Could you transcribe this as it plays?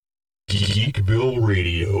Geekville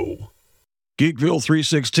Radio. Geekville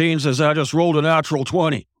 316 says, I just rolled a natural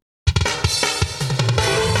 20.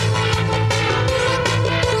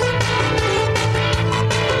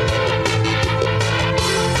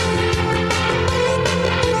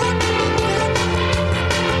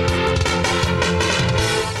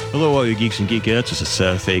 Hello, all you geeks and geekettes. This is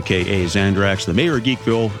Seth, a.k.a. Xandrax, the mayor of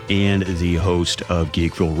Geekville and the host of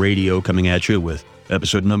Geekville Radio, coming at you with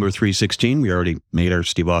episode number 316. We already made our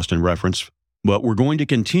Steve Austin reference, but we're going to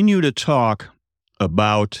continue to talk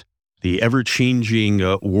about the ever-changing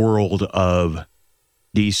world of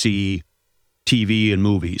DC TV and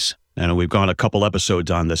movies. I know we've gone a couple episodes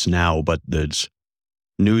on this now, but there's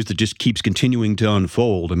news that just keeps continuing to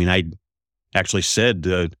unfold. I mean, I actually said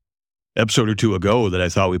episode or two ago that I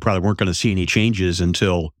thought we probably weren't going to see any changes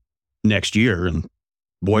until next year. And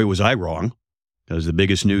boy, was I wrong, because the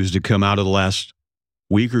biggest news to come out of the last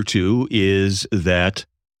week or two is that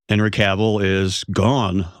Henry Cavill is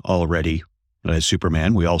gone already as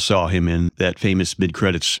Superman. We all saw him in that famous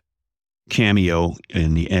mid-credits cameo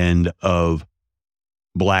in the end of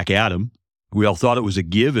Black Adam. We all thought it was a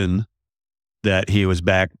given that he was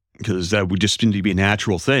back, because that would just seem to be a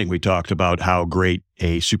natural thing. We talked about how great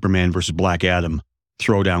a Superman versus Black Adam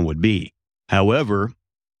throwdown would be. However,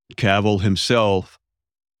 Cavill himself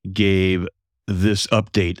gave this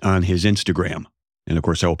update on his Instagram. And of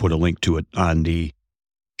course, I will put a link to it on the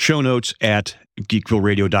show notes at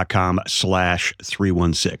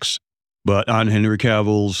geekvilleradio.com/316. But on Henry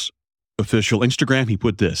Cavill's official Instagram, he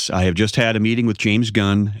put this: I have just had a meeting with James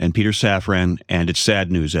Gunn and Peter Safran, and it's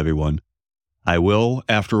sad news, everyone. I will,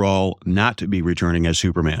 after all, not be returning as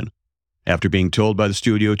Superman. After being told by the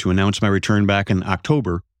studio to announce my return back in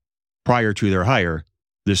October, prior to their hire,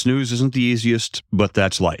 this news isn't the easiest, but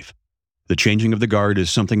that's life. The changing of the guard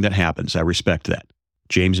is something that happens. I respect that.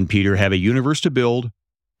 James and Peter have a universe to build.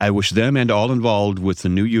 I wish them and all involved with the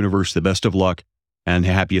new universe the best of luck and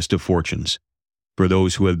happiest of fortunes. For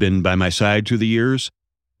those who have been by my side through the years,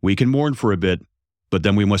 we can mourn for a bit, but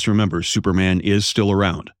then we must remember Superman is still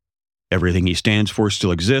around. Everything he stands for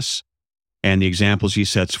still exists, and the examples he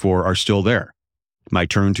sets for are still there. My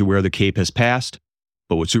turn to wear the cape has passed,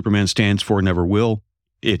 but what Superman stands for never will.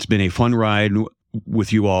 It's been a fun ride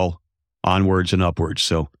with you all, onwards and upwards.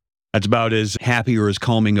 So that's about as happy or as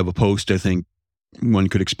calming of a post I think one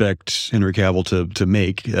could expect Henry Cavill to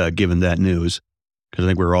make, given that news, because I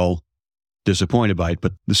think we're all disappointed by it.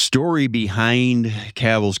 But the story behind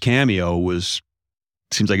Cavill's cameo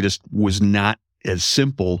seems like it just was not as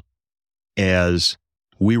simple as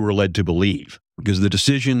we were led to believe, because the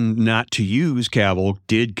decision not to use Cavill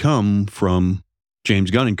did come from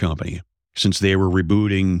James Gunn and Company, since they were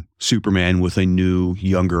rebooting Superman with a new,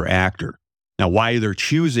 younger actor. Now, why they're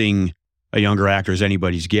choosing a younger actor is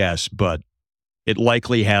anybody's guess, but it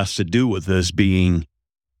likely has to do with this being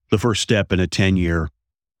the first step in a 10-year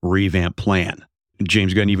revamp plan.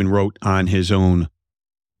 James Gunn even wrote on his own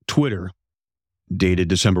Twitter, dated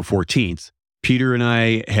December 14th, Peter and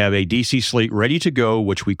I have a DC slate ready to go,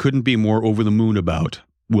 which we couldn't be more over the moon about.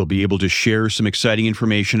 We'll be able to share some exciting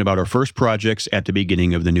information about our first projects at the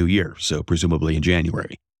beginning of the new year, so presumably in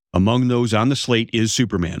January. Among those on the slate is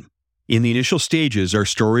Superman. In the initial stages, our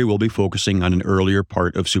story will be focusing on an earlier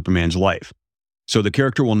part of Superman's life, so the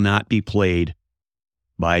character will not be played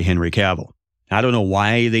by Henry Cavill. I don't know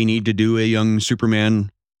why they need to do a young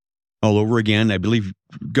Superman all over again. I believe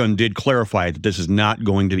Gunn did clarify that this is not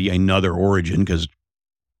going to be another origin, because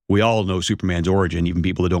we all know Superman's origin. Even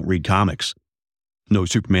people that don't read comics know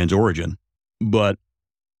Superman's origin. But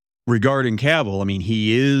regarding Cavill, I mean,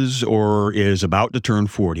 he is or is about to turn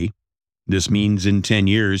 40. This means in 10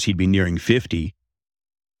 years, he'd be nearing 50.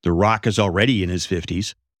 The Rock is already in his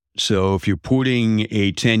 50s. So if you're putting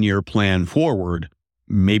a 10-year plan forward,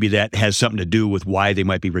 maybe that has something to do with why they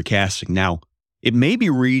might be recasting. Now, it may be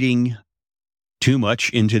reading too much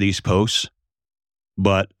into these posts,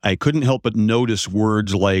 but I couldn't help but notice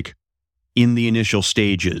words like in the initial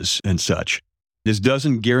stages and such. This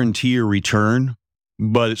doesn't guarantee a return,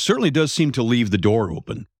 but it certainly does seem to leave the door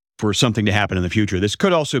open for something to happen in the future. This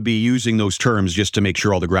could also be using those terms just to make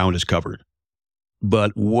sure all the ground is covered.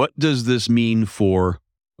 But what does this mean for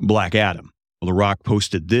Black Adam? Well, The Rock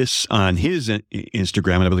posted this on his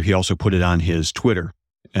Instagram, and I believe he also put it on his Twitter.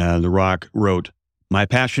 The Rock wrote, My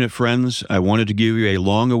passionate friends, I wanted to give you a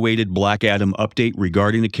long-awaited Black Adam update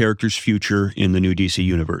regarding the character's future in the new DC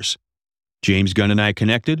universe. James Gunn and I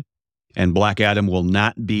connected, and Black Adam will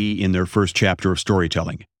not be in their first chapter of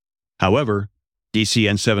storytelling. However, DC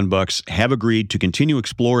and $7 have agreed to continue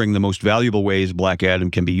exploring the most valuable ways Black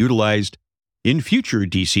Adam can be utilized in future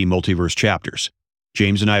DC multiverse chapters.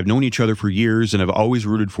 James and I have known each other for years and have always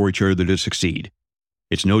rooted for each other to succeed.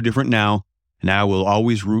 It's no different now, and I will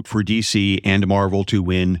always root for DC and Marvel to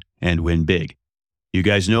win and win big. You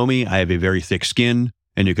guys know me. I have a very thick skin,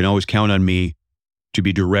 and you can always count on me to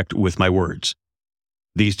be direct with my words.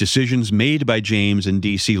 These decisions made by James and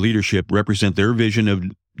DC leadership represent their vision of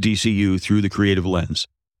DCU through the creative lens.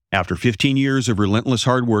 After 15 years of relentless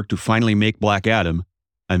hard work to finally make Black Adam,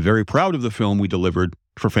 I'm very proud of the film we delivered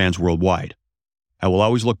for fans worldwide. I will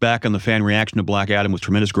always look back on the fan reaction to Black Adam with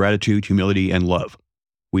tremendous gratitude, humility, and love.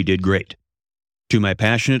 We did great. To my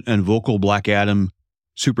passionate and vocal Black Adam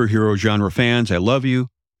superhero genre fans, I love you,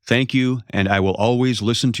 thank you, and I will always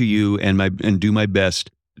listen to you and do my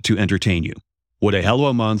best to entertain you. What a hell of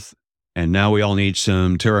a month, and now we all need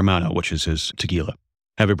some Teremana, which is his tequila.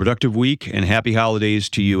 Have a productive week, and happy holidays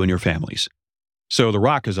to you and your families. So The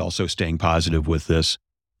Rock is also staying positive with this.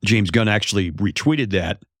 James Gunn actually retweeted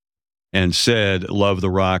that and said, love The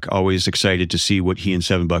Rock, always excited to see what he and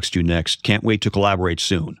 $7 do next. Can't wait to collaborate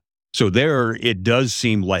soon. So there, it does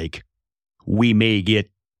seem like we may get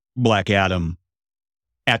Black Adam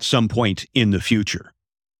at some point in the future.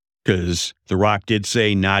 Because The Rock did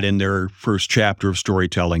say not in their first chapter of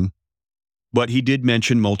storytelling, but he did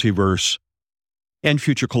mention multiverse and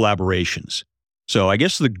future collaborations. So I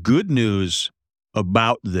guess the good news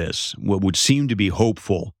about this, what would seem to be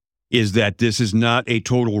hopeful, is that this is not a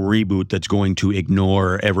total reboot that's going to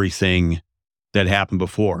ignore everything that happened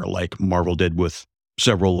before, like Marvel did with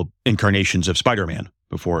several incarnations of Spider-Man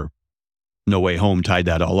before No Way Home tied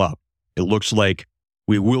that all up. It looks like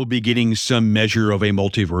we will be getting some measure of a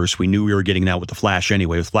multiverse. We knew we were getting that with The Flash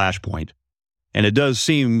anyway, with Flashpoint. And it does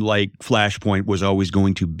seem like Flashpoint was always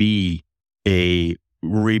going to be a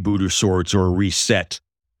reboot of sorts or a reset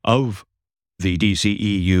of the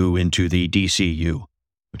DCEU into the DCU,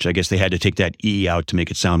 which I guess they had to take that E out to make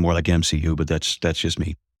it sound more like MCU, but that's just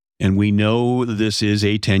me. And we know this is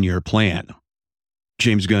a 10-year plan.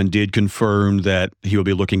 James Gunn did confirm that he will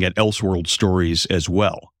be looking at Elseworld stories as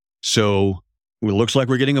well. So it looks like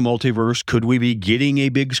we're getting a multiverse. Could we be getting a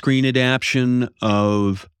big screen adaptation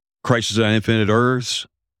of Crisis on Infinite Earths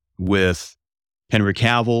with Henry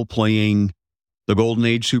Cavill playing the Golden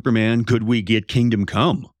Age Superman? Could we get Kingdom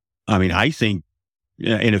Come? I mean, I think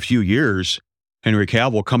in a few years, Henry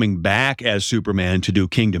Cavill coming back as Superman to do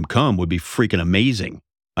Kingdom Come would be freaking amazing.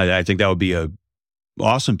 I think that would be an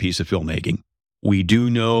awesome piece of filmmaking. We do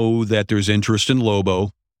know that there's interest in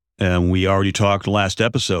Lobo, and we already talked last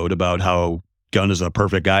episode about how Gunn is a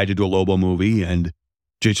perfect guy to do a Lobo movie, and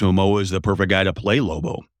Jason Momoa is the perfect guy to play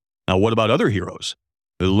Lobo. Now, what about other heroes?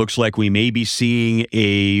 It looks like we may be seeing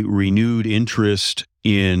a renewed interest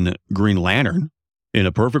in Green Lantern. In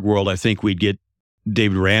a perfect world, I think we'd get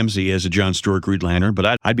David Ramsey as a John Stewart Green Lantern,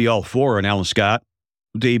 but I'd be all for an Alan Scott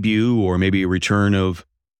debut or maybe a return of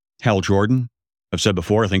Hal Jordan. I've said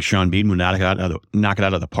before, I think Sean Bean would knock it out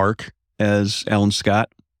of the park as Alan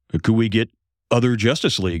Scott. Could we get other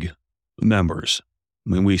Justice League members?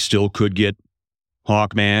 I mean, we still could get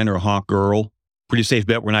Hawkman or Hawkgirl. Pretty safe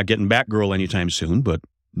bet we're not getting Batgirl anytime soon, but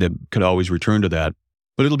they could always return to that.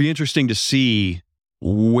 But it'll be interesting to see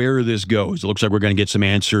where this goes. It looks like we're going to get some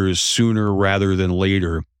answers sooner rather than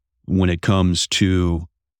later when it comes to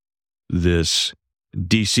this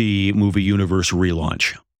DC movie universe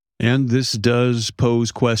relaunch. And this does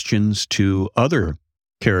pose questions to other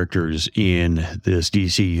characters in this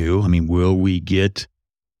DCU. I mean, will we get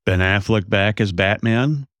Ben Affleck back as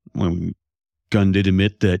Batman? When Gunn did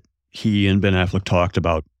admit that he and Ben Affleck talked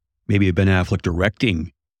about maybe Ben Affleck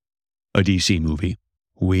directing a DC movie.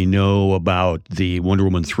 We know about the Wonder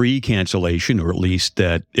Woman 3 cancellation, or at least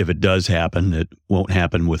that if it does happen, it won't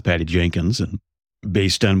happen with Patty Jenkins. And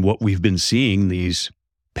based on what we've been seeing these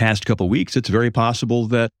past couple weeks, it's very possible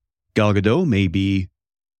that Gal Gadot may be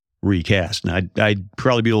recast. And I'd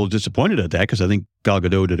probably be a little disappointed at that because I think Gal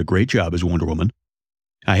Gadot did a great job as Wonder Woman.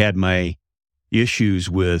 I had my issues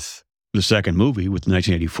with the second movie with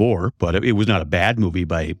 1984, but it was not a bad movie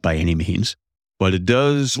by any means. But it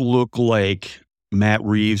does look like Matt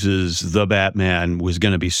Reeves's The Batman was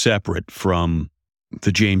going to be separate from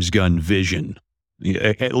the James Gunn vision,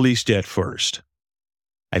 at least at first.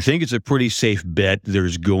 I think it's a pretty safe bet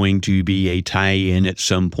there's going to be a tie-in at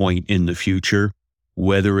some point in the future,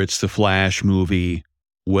 whether it's the Flash movie,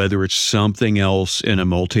 whether it's something else in a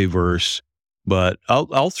multiverse. But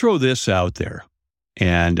I'll throw this out there.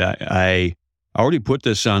 And I already put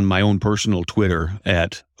this on my own personal Twitter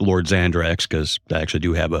at Lord Zandrax, because I actually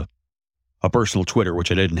do have a personal Twitter, which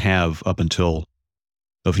I didn't have up until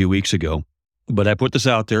a few weeks ago. But I put this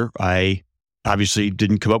out there. I obviously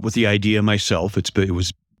didn't come up with the idea myself. It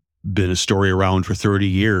was been a story around for 30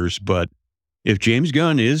 years, but if James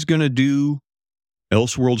Gunn is going to do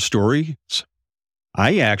Elseworld stories,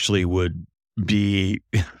 I actually would be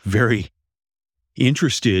very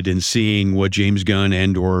interested in seeing what James Gunn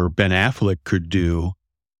and or Ben Affleck could do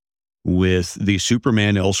with the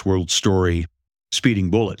Superman Elseworld story, Speeding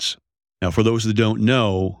Bullets. Now, for those that don't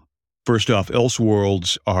know, first off,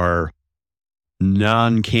 Elseworlds are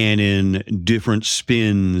non-canon, different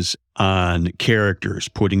spins on characters,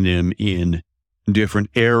 putting them in different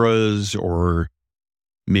eras or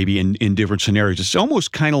maybe in different scenarios. It's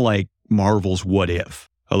almost kind of like Marvel's What If.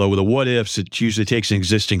 Although with the what ifs, it usually takes an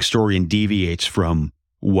existing story and deviates from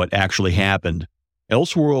what actually happened.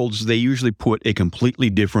 Elseworlds, they usually put a completely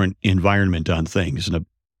different environment on things. And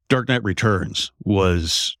Dark Knight Returns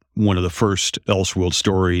was one of the first Elseworld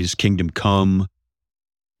stories. Kingdom Come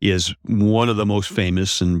is one of the most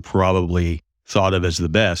famous and probably thought of as the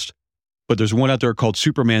best. But there's one out there called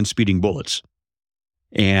Superman Speeding Bullets,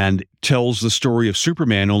 and tells the story of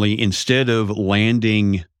Superman, only instead of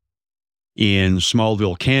landing in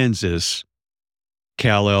Smallville, Kansas,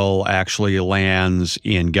 Kal-El actually lands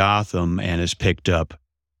in Gotham and is picked up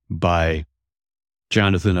by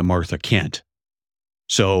Jonathan and Martha Kent.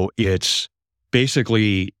 So it's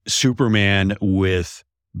basically Superman with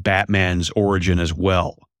Batman's origin as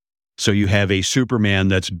well. So you have a Superman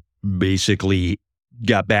that's basically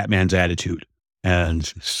got Batman's attitude. And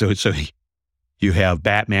so you have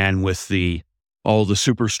Batman with all the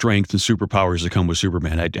super strength and superpowers that come with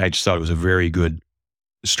Superman. I just thought it was a very good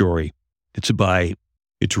story.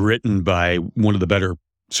 It's written by one of the better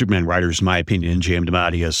Superman writers, in my opinion, J.M.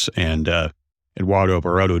 DeMatteis and Eduardo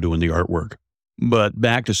Barreto doing the artwork. But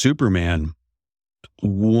back to Superman,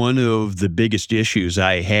 one of the biggest issues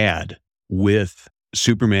I had with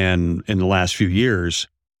Superman in the last few years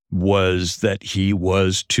was that he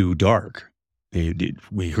was too dark.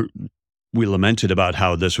 We lamented about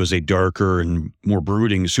how this was a darker and more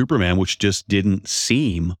brooding Superman, which just didn't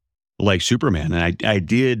seem like Superman. And I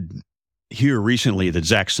did hear recently that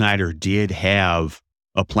Zack Snyder did have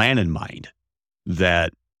a plan in mind,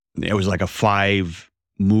 that it was like a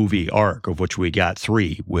 5-movie arc, of which we got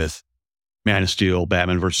 3 with Man of Steel,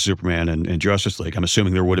 Batman versus Superman, and Justice League. I'm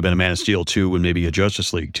assuming there would have been a Man of Steel 2 and maybe a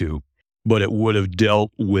Justice League 2, but it would have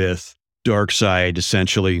dealt with Darkseid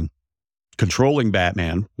essentially controlling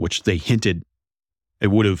Batman, which they hinted. It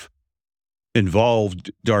would have involved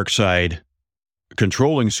Darkseid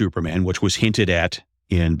controlling Superman, which was hinted at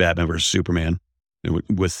in Batman vs. Superman,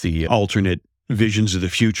 with the alternate visions of the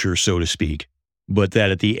future, so to speak. But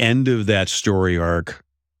that at the end of that story arc,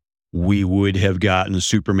 we would have gotten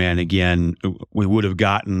Superman again. We would have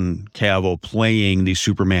gotten Cavill playing the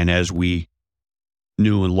Superman as we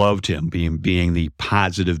knew and loved him, being the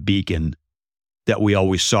positive beacon that we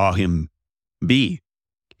always saw him be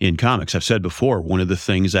in comics. I've said before, one of the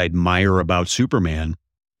things I admire about Superman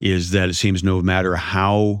is that it seems no matter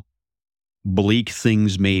how bleak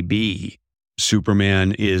things may be,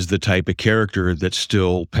 Superman is the type of character that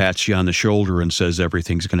still pats you on the shoulder and says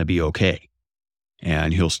everything's going to be okay.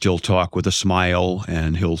 And he'll still talk with a smile,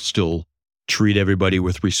 and he'll still treat everybody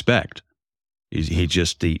with respect. He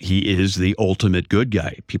is the ultimate good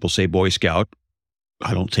guy. People say Boy Scout.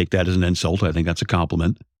 I don't take that as an insult. I think that's a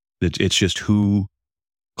compliment. It's just who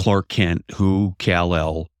Clark Kent, who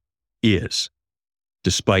Kal-El is.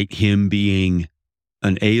 Despite him being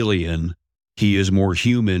an alien, he is more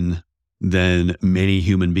human than many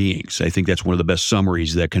human beings. I think that's one of the best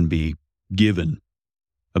summaries that can be given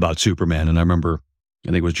about Superman. And I remember, I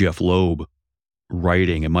think it was Jeff Loeb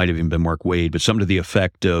writing, it might have even been Mark Waid, but something to the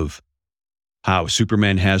effect of how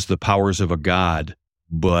Superman has the powers of a god,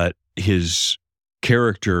 but his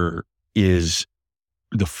character is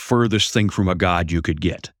the furthest thing from a god you could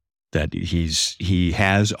get. That he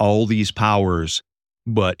has all these powers,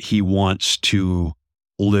 but he wants to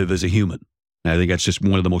live as a human. And I think that's just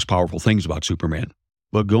one of the most powerful things about Superman.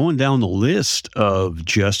 But going down the list of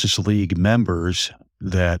Justice League members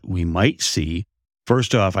that we might see,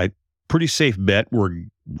 first off, pretty safe bet we're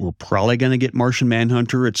probably going to get Martian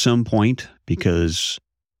Manhunter at some point, because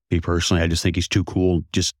me personally, I just think he's too cool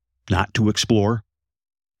just not to explore.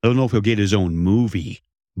 I don't know if he'll get his own movie,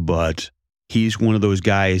 but he's one of those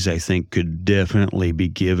guys I think could definitely be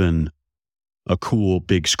given a cool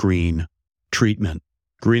big screen treatment.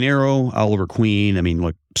 Green Arrow, Oliver Queen. I mean,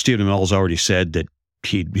 look, Stephen Amell's already said that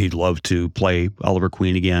he'd love to play Oliver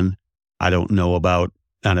Queen again. I don't know about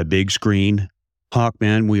on a big screen.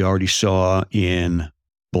 Hawkman, we already saw in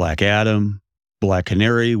Black Adam. Black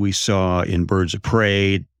Canary, we saw in Birds of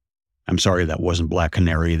Prey. I'm sorry, that wasn't Black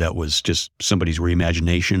Canary. That was just somebody's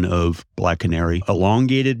reimagination of Black Canary.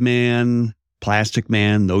 Elongated Man, Plastic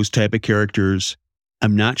Man, those type of characters.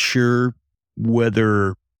 I'm not sure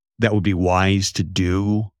whether that would be wise to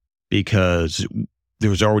do, because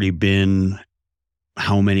there's already been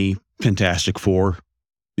how many Fantastic Four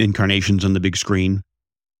incarnations on the big screen.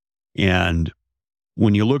 And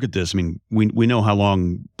when you look at this, I mean, we know how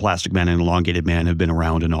long Plastic Man and Elongated Man have been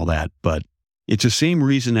around and all that, but it's the same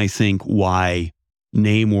reason, I think, why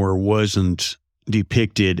Namor wasn't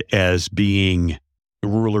depicted as being the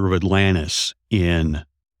ruler of Atlantis in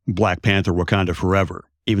Black Panther: Wakanda Forever,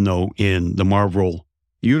 even though in the Marvel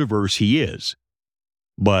universe he is.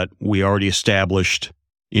 But we already established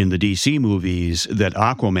in the DC movies that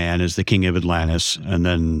Aquaman is the king of Atlantis, and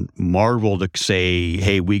then Marvel to say,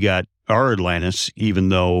 hey, we got our Atlantis, even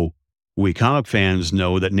though we comic fans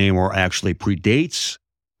know that Namor actually predates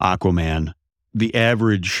Aquaman. The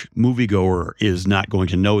average moviegoer is not going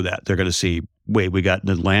to know that. They're going to see, wait, we got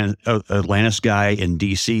an Atlantis guy in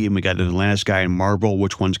DC, and we got an Atlantis guy in Marvel.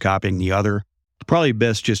 Which one's copying the other? Probably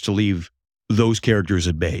best just to leave those characters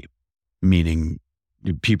at bay, meaning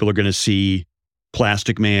people are going to see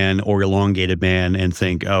Plastic Man or Elongated Man and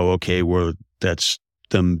think, oh, okay, well, that's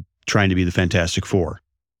them trying to be the Fantastic Four.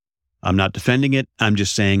 I'm not defending it. I'm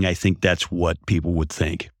just saying I think that's what people would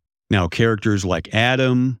think. Now, characters like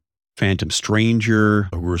Adam, Phantom Stranger,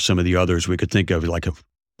 or some of the others we could think of, like a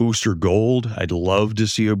Booster Gold. I'd love to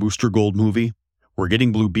see a Booster Gold movie. We're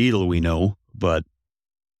getting Blue Beetle, we know, but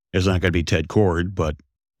it's not going to be Ted Kord, but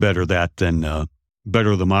better that than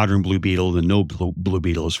better the modern Blue Beetle than no Blue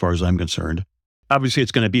Beetle as far as I'm concerned. Obviously,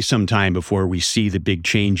 it's going to be some time before we see the big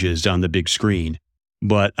changes on the big screen,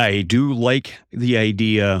 but I do like the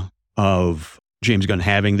idea of James Gunn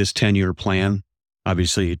having this 10-year plan.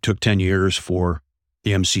 Obviously, it took 10 years for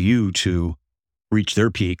the MCU to reach their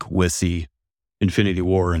peak with the Infinity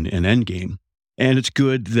War and Endgame. And it's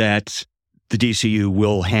good that the DCU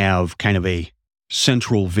will have kind of a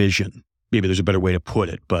central vision. Maybe there's a better way to put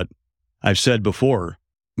it, but I've said before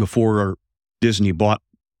Disney bought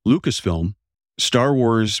Lucasfilm, Star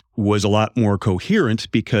Wars was a lot more coherent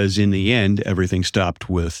because in the end, everything stopped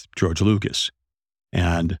with George Lucas.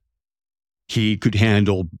 And he could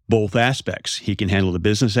handle both aspects. He can handle the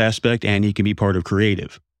business aspect and he can be part of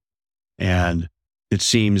creative. And it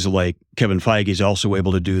seems like Kevin Feige is also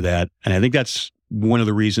able to do that. And I think that's one of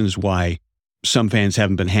the reasons why some fans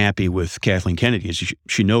haven't been happy with Kathleen Kennedy. Is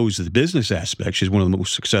she knows the business aspect. She's one of the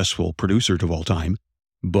most successful producers of all time.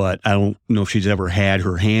 But I don't know if she's ever had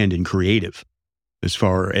her hand in creative as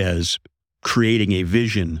far as creating a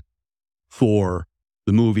vision for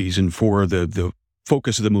the movies and for the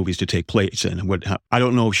focus of the movies to take place in. I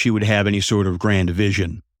don't know if she would have any sort of grand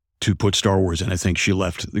vision to put Star Wars in. I think she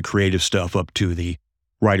left the creative stuff up to the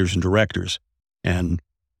writers and directors and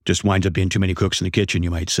just winds up being too many cooks in the kitchen,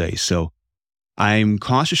 you might say. So I'm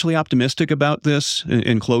cautiously optimistic about this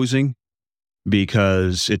in closing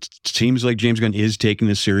because it seems like James Gunn is taking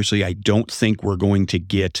this seriously. I don't think we're going to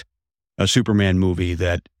get a Superman movie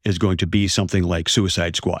that is going to be something like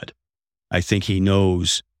Suicide Squad. I think he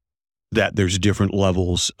knows that there's different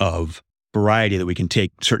levels of variety that we can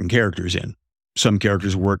take certain characters in. Some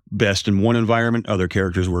characters work best in one environment, other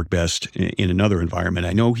characters work best in another environment.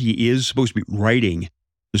 I know he is supposed to be writing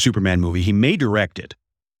the Superman movie. He may direct it.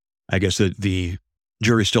 I guess that the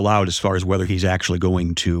jury's still out as far as whether he's actually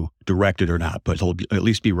going to direct it or not, but he'll at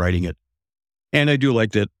least be writing it. And I do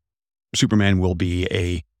like that Superman will be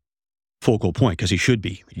a focal point because he should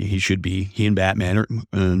be. He and Batman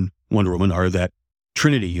and Wonder Woman are that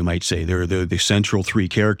trinity, you might say. They're the central three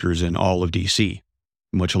characters in all of DC,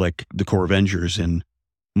 much like the core Avengers in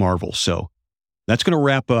Marvel. So that's going to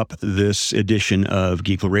wrap up this edition of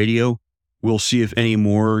Geekville Radio. We'll see if any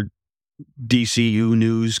more DCU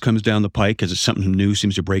news comes down the pike because it's something new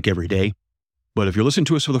seems to break every day. But if you're listening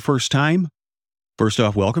to us for the first time, first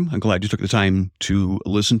off, welcome. I'm glad you took the time to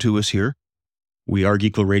listen to us here. We are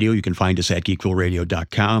Geekville Radio. You can find us at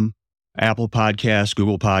geekvilleradio.com, Apple Podcasts,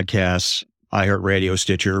 Google Podcasts, iHeartRadio,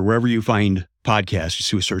 Stitcher, wherever you find podcasts,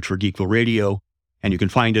 just do a search for Geekville Radio, and you can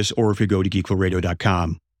find us. Or if you go to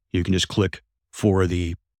geekvilleradio.com, you can just click for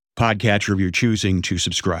the podcatcher of your choosing to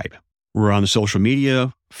subscribe. We're on the social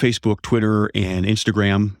media. Facebook, Twitter, and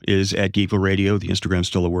Instagram is at Geekville Radio. The Instagram's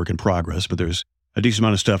still a work in progress, but there's a decent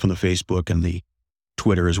amount of stuff on the Facebook and the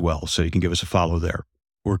Twitter as well, so you can give us a follow there.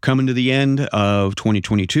 We're coming to the end of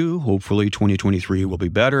 2022. Hopefully 2023 will be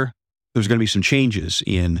better. There's going to be some changes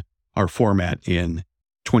in our format in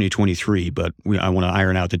 2023, but I want to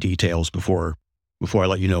iron out the details before I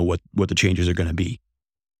let you know what the changes are going to be.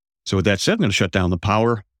 So with that said, I'm going to shut down the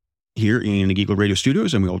power here in the Geekville Radio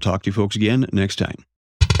studios, and we'll talk to you folks again next time.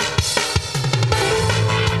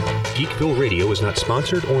 Geekville Radio is not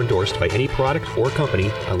sponsored or endorsed by any product or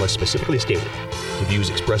company unless specifically stated. The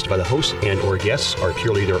views expressed by the host and or guests are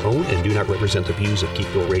purely their own and do not represent the views of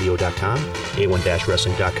GeekvilleRadio.com,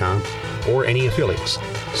 A1-Wrestling.com, or any affiliates.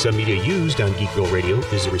 Some media used on Geekville Radio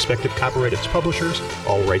is the respective copyright of its publishers,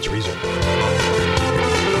 all rights reserved.